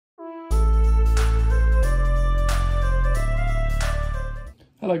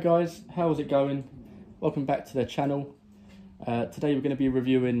Hello guys, how's it going? Welcome back to the channel. Today we're going to be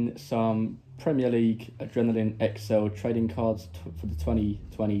reviewing some Premier League Adrenalyn XL trading cards for the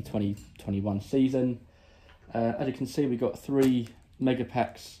 2020-2021 season. As you can see, we've got 3 mega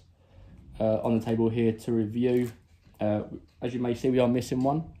packs on the table here to review. As you may see, we are missing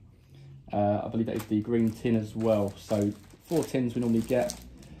one. I believe that is the green tin as well. So 4 tins we normally get.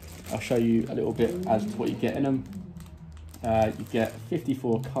 I'll show you a little bit as to what you get in them. You get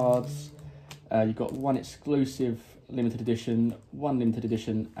 54 cards, you've got 1 exclusive limited edition, 1 limited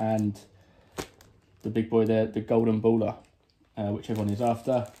edition, and the big boy there, the golden baller, which everyone is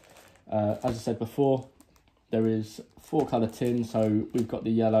after. As I said before, there is 4 colour tins, so we've got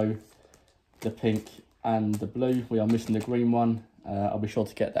the yellow, the pink and the blue. We are missing the green one. I'll be sure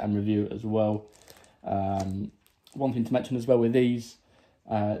to get that and review it as well. One thing to mention as well with these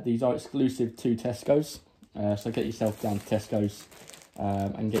are exclusive to Tesco's. So get yourself down to Tesco's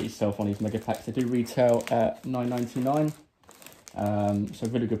and get yourself one of these mega packs. They do retail at $9.99, so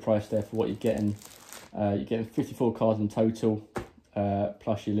really good price there for what you're getting. You're getting 54 cards in total,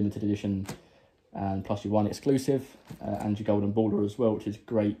 plus your limited edition and plus your 1 exclusive and your golden baller as well, which is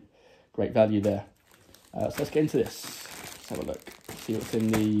great value there. So let's get into this. Let's have a look, see what's in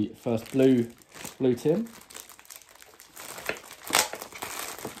the first blue tin.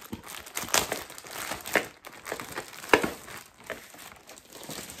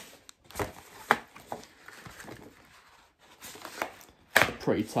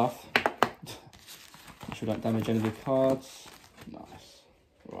 Pretty tough. Make sure we don't damage any of the cards. Nice.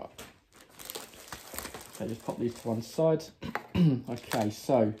 Right. So just pop these to one side. Okay,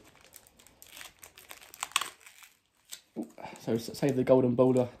 so save the golden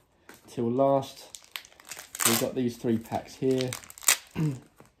baller till last. We've got these 3 packs here. And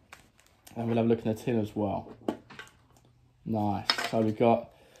we'll have a look in the tin as well. Nice. So we've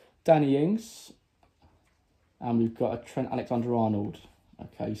got Danny Ings. And we've got a Trent Alexander-Arnold.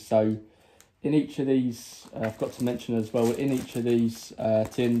 Okay, so in each of these, I've got to mention as well, in each of these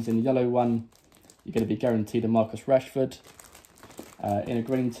tins, in the yellow one, you're going to be guaranteed a Marcus Rashford. In a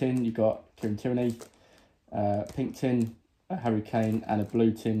green tin, you've got Kieran Tierney. Pink tin, Harry Kane, and a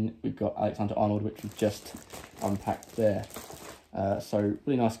blue tin, we've got Alexander-Arnold, which we've just unpacked there. So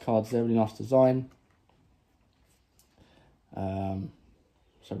really nice cards there, really nice design. So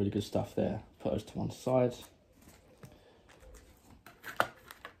really good stuff there. Put those to one side.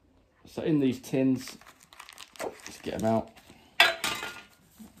 So in these tins, let's get them out.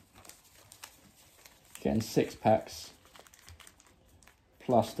 Getting 6 packs,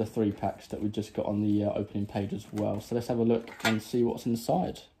 plus the 3 packs that we just got on the opening page as well. So let's have a look and see what's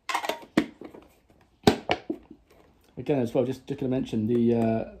inside. Again as well, just going to mention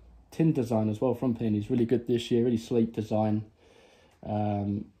the tin design as well from Panini is really good this year, really sleek design.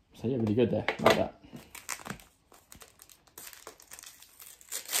 So yeah, really good there, like that.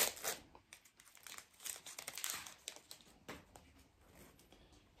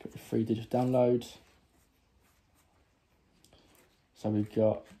 Got the 3 digital download. So we've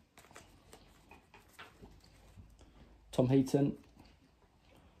got Tom Heaton,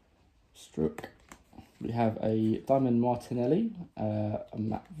 Strook. We have a Diamond Martinelli, a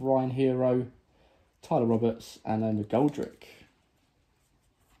Matt Ryan hero, Tyler Roberts, and then the Goldrick.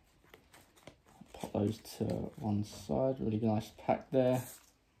 Pop those to one side. Really nice pack there.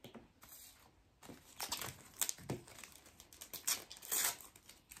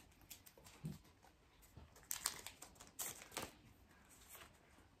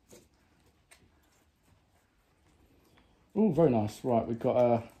 Oh, very nice. Right, we've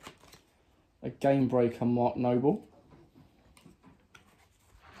got a game breaker Mark Noble.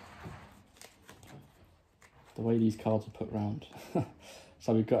 The way these cards are put round.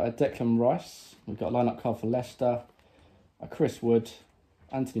 So we've got a Declan Rice. We've got a lineup card for Leicester, a Chris Wood,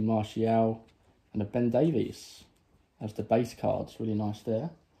 Anthony Martial, and a Ben Davies as the base cards. Really nice there.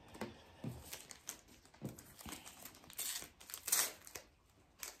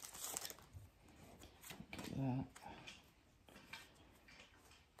 That.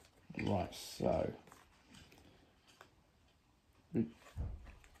 Right, so we've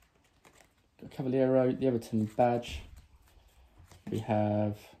got Cavaliero, the Everton badge. We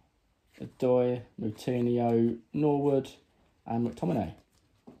have Adoy, Moutinho, Norwood, and McTominay.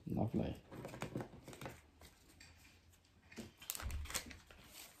 Lovely.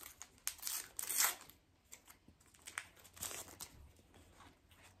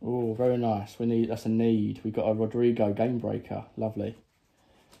 Oh, very nice. That's a need. We've got a Rodrigo game breaker. Lovely.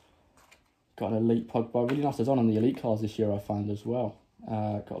 Got an elite Pogba. Really nice design on the elite cards this year, I found as well.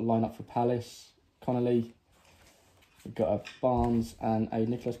 Got a lineup for Palace, Connolly, We've got a Barnes and a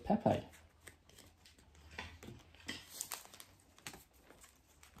Nicholas Pepe.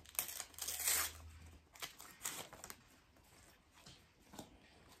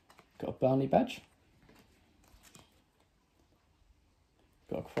 Got a Burnley badge.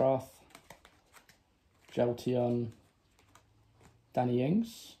 Got a Kraft. Geltion. Danny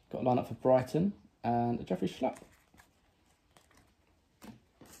Ings. Got a lineup for Brighton. And a Jeffrey Schlupp.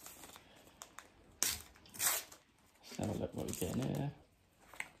 Let's have a look what we get in here.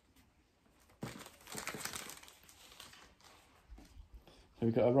 So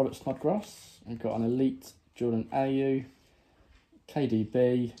we've got a Robert Snodgrass. We've got an Elite Jordan Ayew.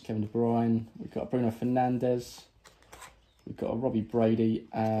 KDB, Kevin De Bruyne. We've got a Bruno Fernandes. We've got a Robbie Brady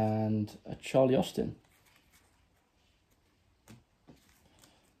and a Charlie Austin.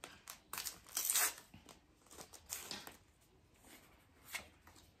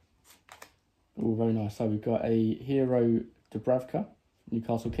 Oh, very nice. So we've got a Hero Dubravka,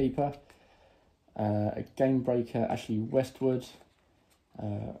 Newcastle keeper. A Game Breaker, Ashley Westwood.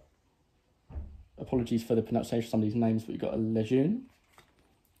 Apologies for the pronunciation of some of these names, but we've got a Lejeune,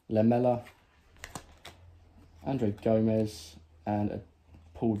 Lamella, Andre Gomez, and a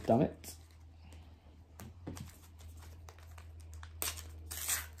Paul Dummett.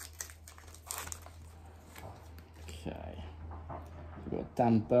 Okay, we've got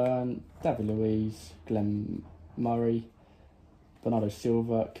Dan Burn, David Luiz, Glenn Murray, Bernardo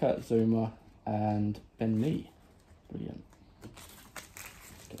Silva, Kurt Zuma, and Ben Mee. Brilliant.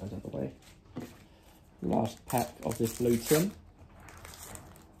 Get those out of the way. Last pack of this blue tin.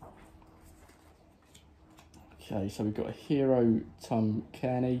 Okay, so we've got a Hero Tom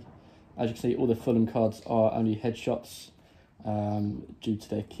Kearney. As you can see, all the Fulham cards are only headshots due to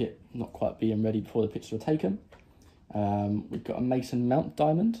their kit not quite being ready before the pictures were taken. We've got a Mason Mount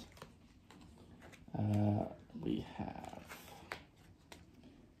diamond. We have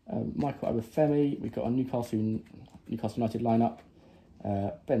Michael Obafemi. We've got a Newcastle United lineup.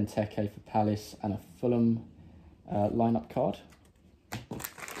 Ben Teke for Palace and a Fulham lineup card.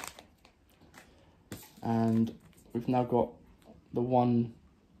 And we've now got the one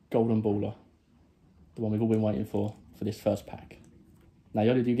golden baller, the one we've all been waiting for this first pack. Now you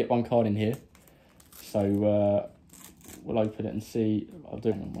only do get one card in here, so we'll open it and see. I'll do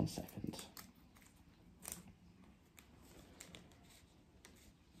it in 1 second.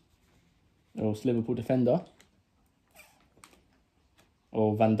 Oh, it's Liverpool defender.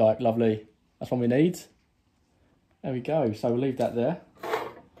 Oh, Van Dijk, lovely. That's one we need. There we go. So we'll leave that there.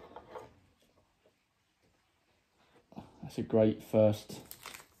 That's a great first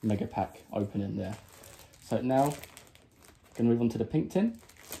mega pack opening there. So now, going to move on to the pink tin.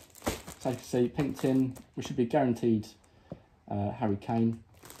 So you can see, pink tin, we should be guaranteed Harry Kane.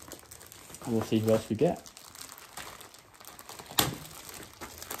 And we'll see who else we get.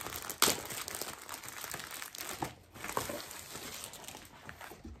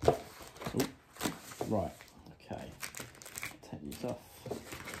 Right, okay, take these off.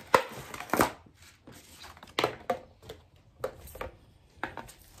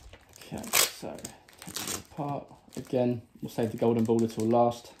 Okay, so take these apart. Again, we'll save the golden baller till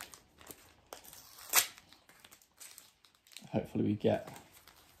last. Hopefully we get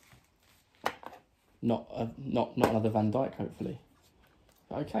not another Van Dijk, hopefully.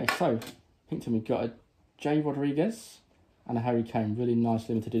 Okay, so pink tin, we've got a J Rodriguez and a Harry Kane, really nice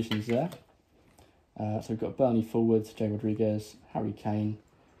limited editions there. So we've got Burnley forwards, J Rodriguez, Harry Kane.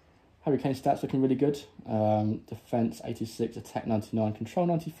 Harry Kane stats looking really good. Defense 86, attack 99, control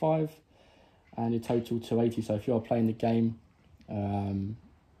 95, and your total 280. So if you are playing the game,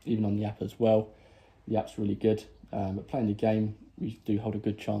 even on the app as well, the app's really good. But playing the game, we do hold a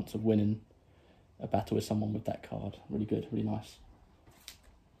good chance of winning a battle with someone with that card. Really good, really nice.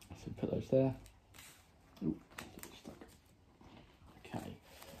 So put those there. Ooh, stuck. Okay.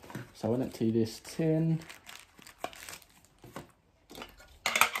 So I'll empty this tin.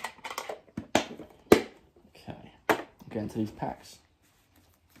 Okay, get into these packs.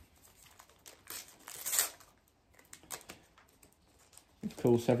 Of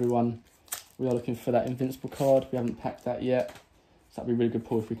course, everyone, we are looking for that Invincible card. We haven't packed that yet. So that'd be a really good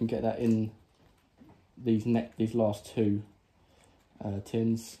pull if we can get that in these last two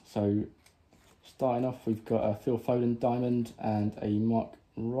tins. So starting off, we've got a Phil Foden diamond and a Mark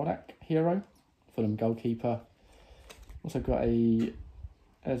Rodak hero, Fulham goalkeeper. Also got a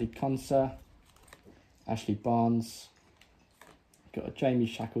Early Konsa, Ashley Barnes, got a Jamie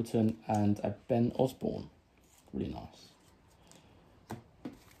Shackleton and a Ben Osborne. Really nice.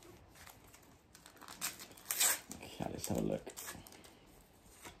 Okay, let's have a look.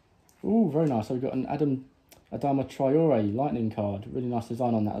 Ooh, very nice. So we've got an Adam Adama Traore lightning card. Really nice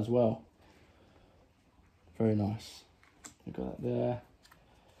design on that as well. Very nice. We've got that there.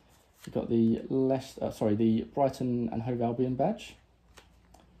 We've got the Brighton and Hove Albion badge.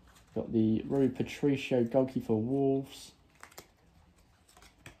 We've got the Rui Patricio goalkeeper Wolves.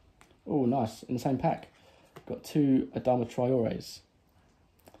 Oh, nice. In the same pack. We've got 2 Adama Traores.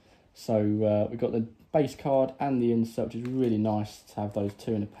 So we've got the base card and the insert, which is really nice to have those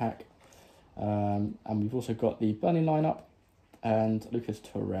 2 in a pack. And we've also got the Burnley lineup and Lucas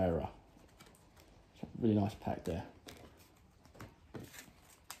Torreira. So really nice pack there.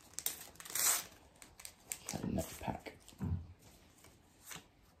 Okay, next pack.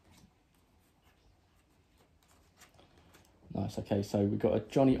 Nice. Okay, so we've got a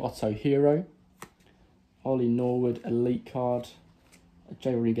Johnny Otto Hero, Ollie Norwood Elite card, a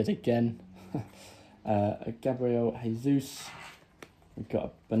Jay Rodriguez again, a Gabriel Jesus. We've got a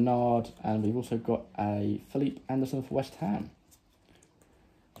Bernard, and we've also got a Philippe Anderson for West Ham.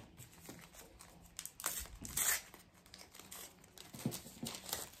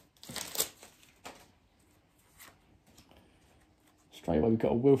 Straight away, we've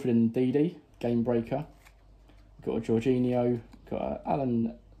got a Wilfred Ndidi, Game Breaker. We've got a Jorginho, got a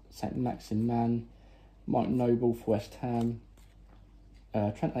Alan St. Maximin, Mike Noble for West Ham,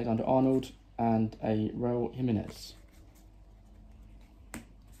 Trent Alexander-Arnold, and a Raul Jimenez.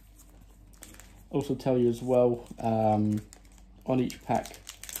 Also tell you as well, on each pack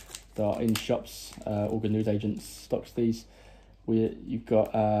that are in shops, all good news agents stocks these. You've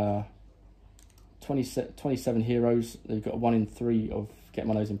got 27 heroes. You've got 1 in 3 of Get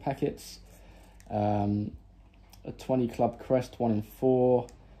My Nose in packets. A 20 club crest, 1 in 4.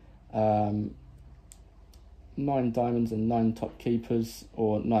 9 diamonds and 9 top keepers,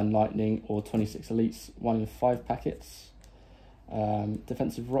 or 9 lightning, or 26 elites, 1 in 5 packets.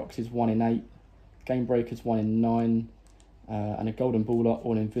 Defensive rocks is 1 in 8. Game breakers 1 in 9. And a golden baller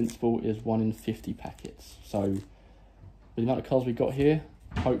or an invincible is 1 in 50 packets. So with the amount of cards we've got here,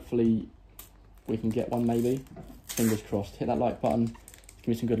 hopefully we can get one maybe. Fingers crossed. Hit that like button. Give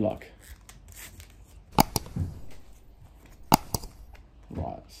me some good luck.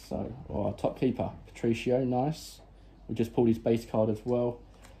 Right, so our top keeper, Patricio, nice. We just pulled his base card as well.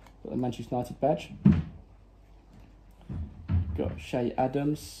 Got the Manchester United badge. Got Shea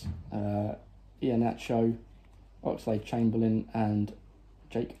Adams, Iheanacho, Oxlade-Chamberlain, and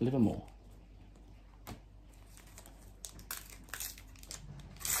Jake Livermore.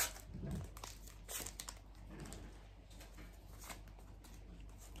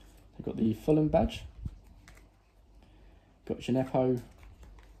 We've got the Fulham badge. Got Gineppo,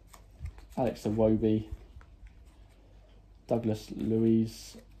 Alex Iwobi, Douglas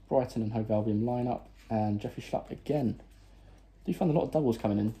Luiz, Brighton and Hove Albion lineup, and Jeffrey Schlupp again. Do you find a lot of doubles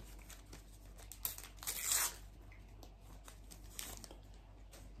coming in?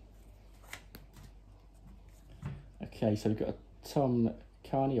 Okay, so we've got a Tom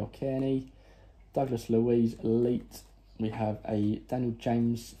Carney or Kearney, Douglas Luiz Elite. We have a Daniel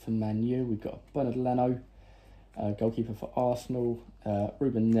James for Man U. We've got a Bernard Leno, goalkeeper for Arsenal,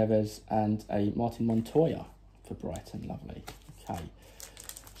 Ruben Neves, and a Martin Montoya for Brighton. Lovely. Okay,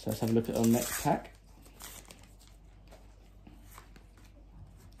 so let's have a look at our next pack.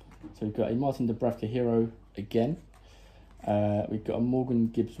 So we've got a Martin Dubravka Hero again. We've got a Morgan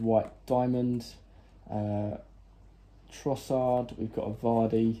Gibbs White Diamond, Trossard, we've got a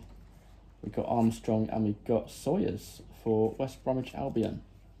Vardy, we've got Armstrong, and we've got Sawyers for West Bromwich Albion.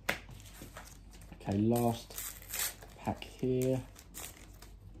 Okay, last pack here.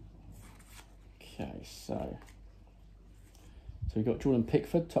 Okay, so we've got Jordan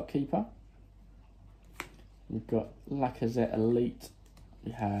Pickford, top keeper. We've got Lacazette Elite.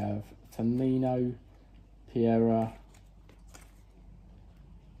 We have Firmino, Piera,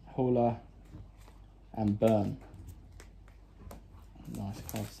 Hula, and Byrne. Nice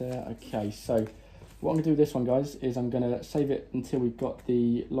cards there. Okay, so what I'm going to do with this one, guys, is I'm going to save it until we've got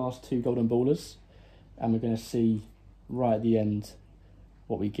the last 2 golden ballers, and we're going to see right at the end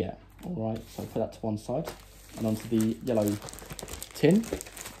what we get. All right, so put that to one side and onto the yellow tin.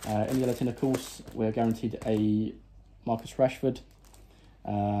 In the yellow tin, of course, we're guaranteed a Marcus Rashford.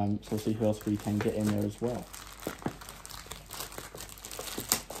 So we'll see who else we can get in there as well.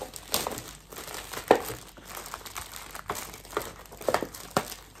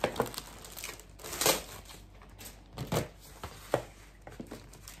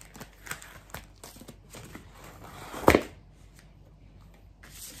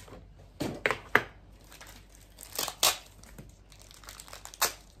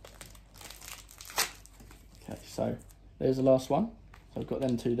 Okay, so there's the last one. So I've got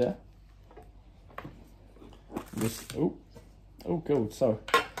them 2 there. Oh, good. So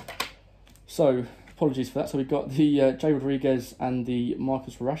apologies for that. So we've got the Jay Rodriguez and the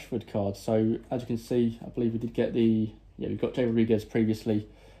Marcus Rashford card. So as you can see, I believe we did get we got Jay Rodriguez previously,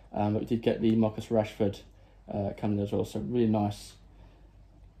 but we did get the Marcus Rashford coming as well. So really nice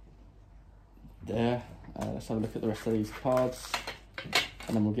there. Let's have a look at the rest of these cards,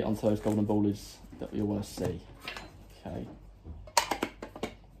 and then we'll get onto those golden ballers that we all want to see. Okay.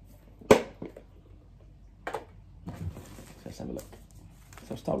 Let's have a look. So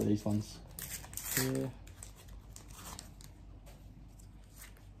I'll start with these ones here.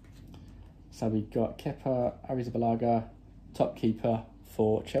 So we got Kepa Arrizabalaga, top keeper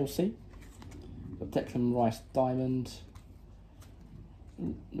for Chelsea. We've got Declan Rice diamond.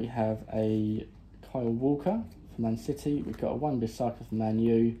 We have a Kyle Walker for Man City. We've got a Wan-Bissaka for Man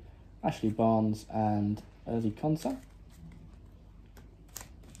U, Ashley Barnes and Erzi Konsa.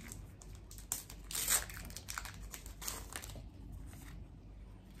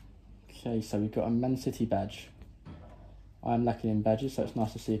 Okay, so we've got a Man City badge. I am lacking in badges, so it's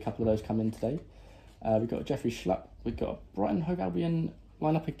nice to see a couple of those come in today. We've got a Jeffrey Schlupp. We've got a Brighton Hove Albion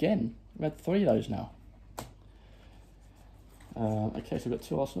lineup again. We've had 3 of those now. Okay, so we've got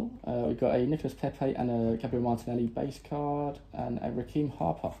 2 Arsenal. We've got a Nicolas Pepe and a Gabriel Martinelli base card, and a Raheem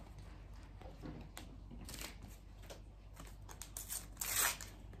Harper.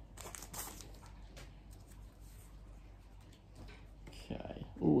 Okay.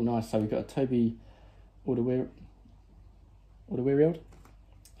 Oh, nice. So we've got a Toby Alderweireld.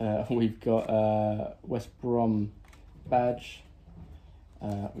 We've got West Brom badge.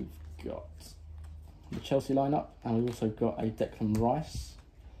 We've got the Chelsea lineup, and we've also got a Declan Rice.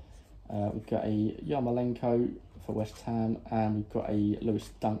 We've got a Yarmolenko for West Ham, and we've got a Lewis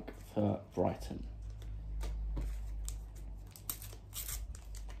Dunk for Brighton.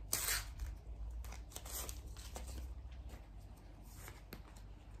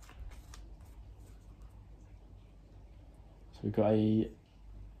 So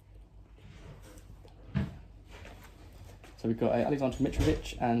we've got a Alexander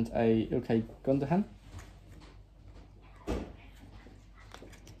Mitrovic and a Ilkay Gundogan.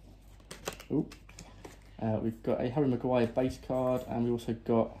 We've got a Harry Maguire base card, and we also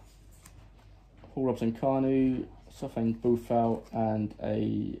got Paul Robson-Kanu, Sofiane Boufal and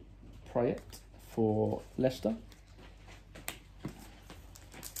a Prayet for Leicester.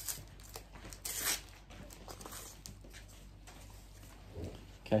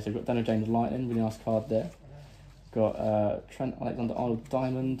 Okay, so we've got Daniel James Lightning, really nice card there. We've got Trent Alexander-Arnold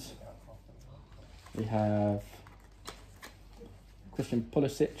diamond. We have Christian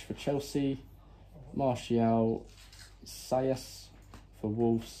Pulisic for Chelsea, Martial Sayas for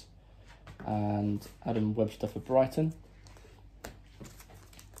Wolves, and Adam Webster for Brighton.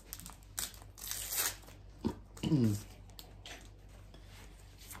 Okay,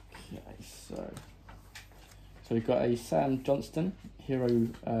 so we've got a Sam Johnston, hero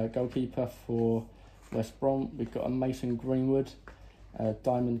goalkeeper for West Brom. We've got a Mason Greenwood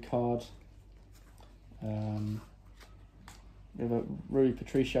diamond card. We have a Rui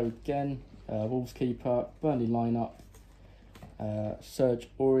Patricio again, Wolves keeper, Burnley lineup, Serge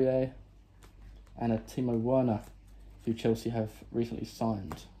Aurier, and a Timo Werner, who Chelsea have recently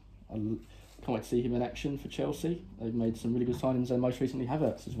signed. I can't wait to see him in action for Chelsea. They've made some really good signings, and most recently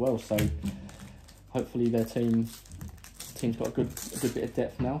Havertz as well. So hopefully their team's got a good bit of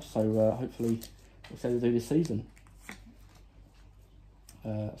depth now. So hopefully we'll see how they do this season.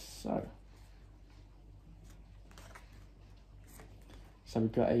 So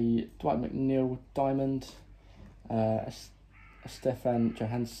we've got a Dwight McNeil diamond, a Stefan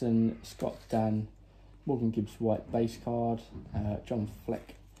Johansson, Scott Dan, Morgan Gibbs White base card, John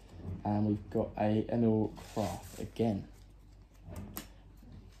Fleck, and we've got a Emil Kraft again.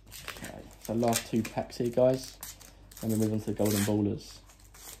 Okay, so last 2 packs here, guys, and we'll move on to the golden ballers.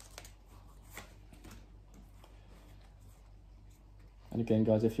 And again,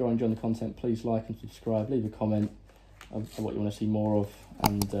 guys, if you're enjoying the content, please like and subscribe, leave a comment of what you want to see more of,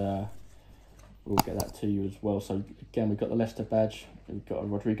 and we'll get that to you as well. So again, we've got the Leicester badge, we've got a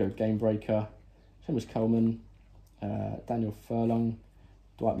Rodrigo Gamebreaker, Seamus Coleman, Daniel Furlong,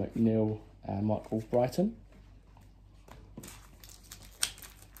 Dwight McNeil, and Mark Wolf Brighton.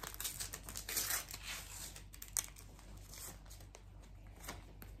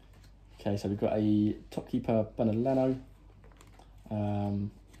 Okay, so we've got a top keeper Bernard Leno.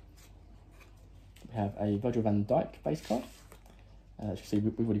 We have a Virgil van Dijk base card. As you can see,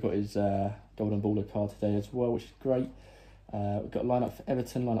 we've already got his golden baller card today as well, which is great. We've got a lineup for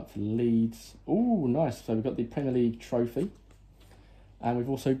Everton, lineup for Leeds. Oh, nice. So we've got the Premier League trophy. And we've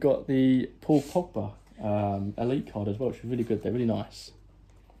also got the Paul Pogba elite card as well, which is really good. They're really nice.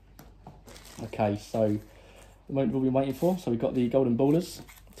 Okay, so the moment we've been waiting for. So we've got the golden ballers,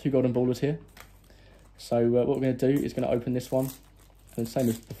 2 golden ballers here. So what we're going to do is going to open this one, and same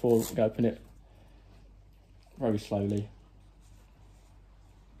as before, we're going to open it very slowly.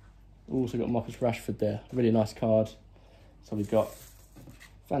 We've also got Marcus Rashford there, really nice card. So we've got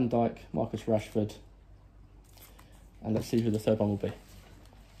Van Dijk, Marcus Rashford, and let's see who the third one will be.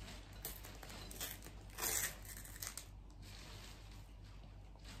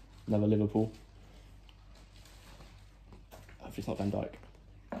 Another Liverpool. Hopefully it's not Van Dijk.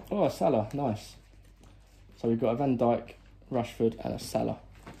 Oh, a Salah, nice. So we've got a Van Dijk, Rashford, and a Salah.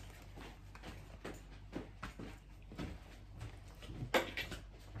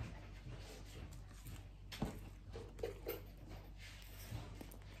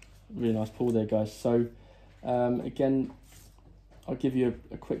 Really nice pull there, guys. So again, I'll give you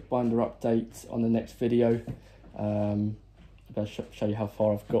a quick binder update on the next video. I'll show you how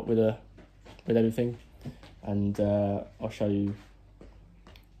far I've got with everything, and I'll show you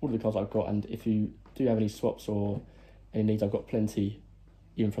all of the cards I've got, and if you do have any swaps or any needs, I've got plenty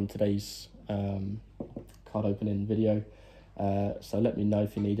even from today's card opening video, so let me know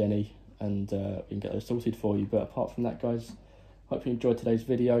if you need any, and we can get those sorted for you. But apart from that, guys, hope you enjoyed today's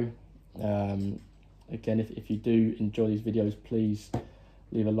video. Again, if you do enjoy these videos, please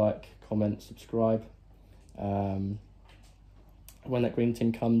leave a like, comment, subscribe. When that green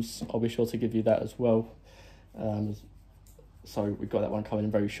tin comes, I'll be sure to give you that as well. So we've got that one coming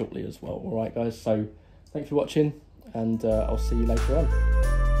very shortly as well. All right, guys, so thanks for watching, and I'll see you later on.